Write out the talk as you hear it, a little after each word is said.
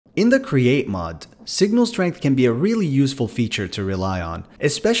In the Create mod, signal strength can be a really useful feature to rely on,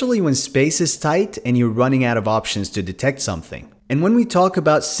 especially when space is tight and you're running out of options to detect something. And when we talk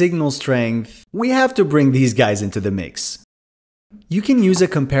about signal strength, we have to bring these guys into the mix. You can use a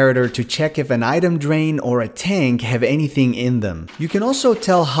comparator to check if an item drain or a tank have anything in them. You can also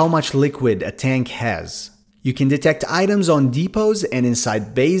tell how much liquid a tank has. You can detect items on depots and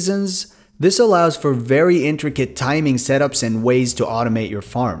inside basins. This allows for very intricate timing setups and ways to automate your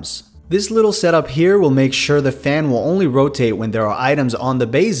farms. This little setup here will make sure the fan will only rotate when there are items on the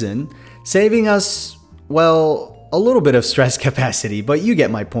basin, saving us, well, a little bit of stress capacity, but you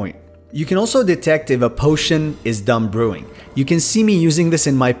get my point. You can also detect if a potion is done brewing. You can see me using this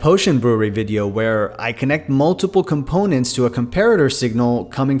in my potion brewery video where I connect multiple components to a comparator signal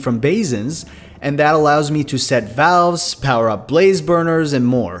coming from basins, and that allows me to set valves, power up blaze burners, and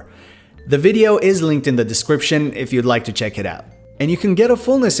more. The video is linked in the description if you'd like to check it out. And you can get a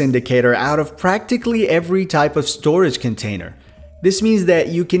fullness indicator out of practically every type of storage container. This means that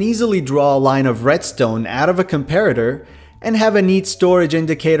you can easily draw a line of redstone out of a comparator and have a neat storage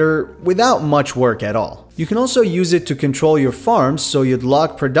indicator without much work at all. You can also use it to control your farms so you'd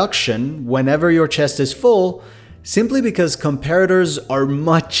log production whenever your chest is full, simply because comparators are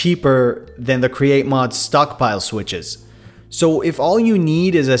much cheaper than the Create mod's stockpile switches. So if all you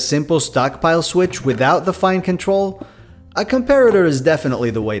need is a simple stockpile switch without the fine control, a comparator is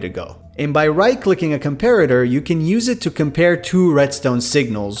definitely the way to go. And by right-clicking a comparator, you can use it to compare two redstone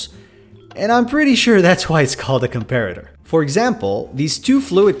signals, and I'm pretty sure that's why it's called a comparator. For example, these two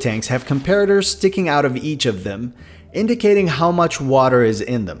fluid tanks have comparators sticking out of each of them, indicating how much water is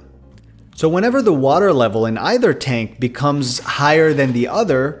in them. So whenever the water level in either tank becomes higher than the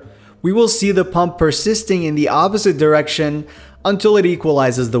other, we will see the pump persisting in the opposite direction until it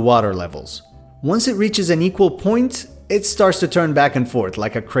equalizes the water levels. Once it reaches an equal point, it starts to turn back and forth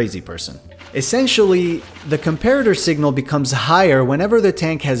like a crazy person. Essentially, the comparator signal becomes higher whenever the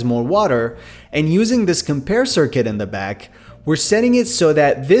tank has more water, and using this compare circuit in the back, we're setting it so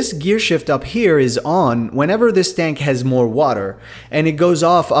that this gear shift up here is on whenever this tank has more water, and it goes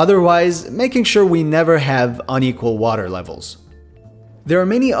off otherwise, making sure we never have unequal water levels. There are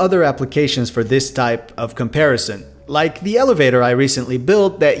many other applications for this type of comparison, like the elevator I recently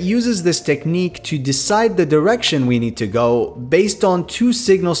built that uses this technique to decide the direction we need to go based on two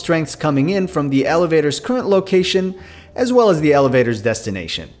signal strengths coming in from the elevator's current location as well as the elevator's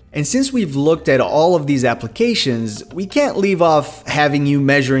destination. And since we've looked at all of these applications, we can't leave off having you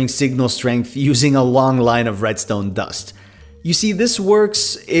measuring signal strength using a long line of redstone dust. You see, this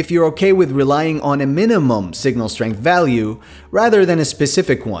works if you're okay with relying on a minimum signal strength value rather than a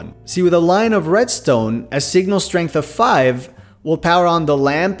specific one. See, with a line of redstone, a signal strength of 5 will power on the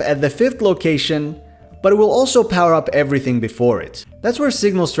lamp at the 5th location, but it will also power up everything before it. That's where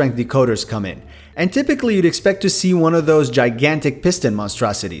signal strength decoders come in, and typically you'd expect to see one of those gigantic piston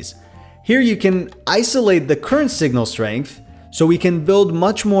monstrosities. Here you can isolate the current signal strength, so we can build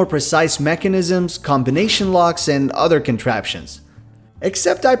much more precise mechanisms, combination locks, and other contraptions.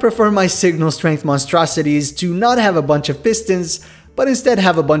 Except I prefer my signal strength monstrosities to not have a bunch of pistons, but instead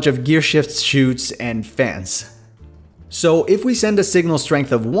have a bunch of gear shifts, chutes, and fans. So if we send a signal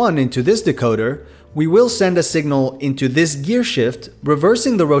strength of 1 into this decoder, we will send a signal into this gear shift,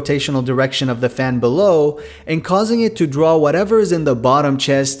 reversing the rotational direction of the fan below and causing it to draw whatever is in the bottom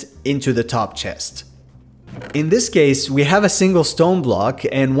chest into the top chest. In this case, we have a single stone block,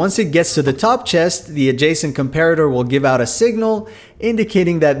 and once it gets to the top chest, the adjacent comparator will give out a signal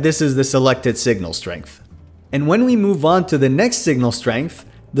indicating that this is the selected signal strength. And when we move on to the next signal strength,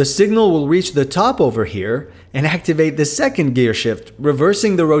 the signal will reach the top over here and activate the second gear shift,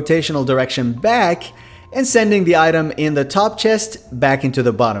 reversing the rotational direction back and sending the item in the top chest back into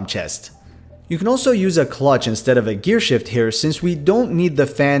the bottom chest. You can also use a clutch instead of a gear shift here, since we don't need the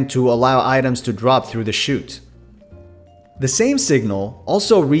fan to allow items to drop through the chute. The same signal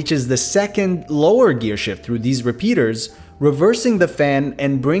also reaches the second lower gear shift through these repeaters, reversing the fan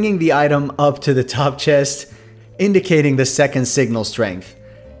and bringing the item up to the top chest, indicating the second signal strength.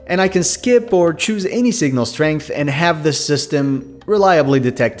 And I can skip or choose any signal strength and have the system reliably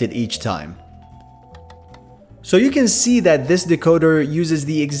detect it each time. So you can see that this decoder uses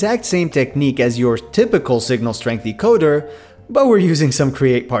the exact same technique as your typical signal strength decoder, but we're using some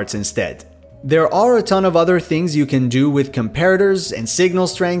Create parts instead. There are a ton of other things you can do with comparators and signal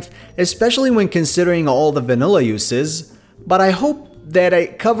strength, especially when considering all the vanilla uses, but I hope that I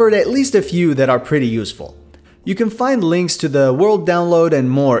covered at least a few that are pretty useful. You can find links to the world download and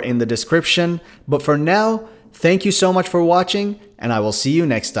more in the description, but for now, thank you so much for watching, and I will see you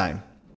next time.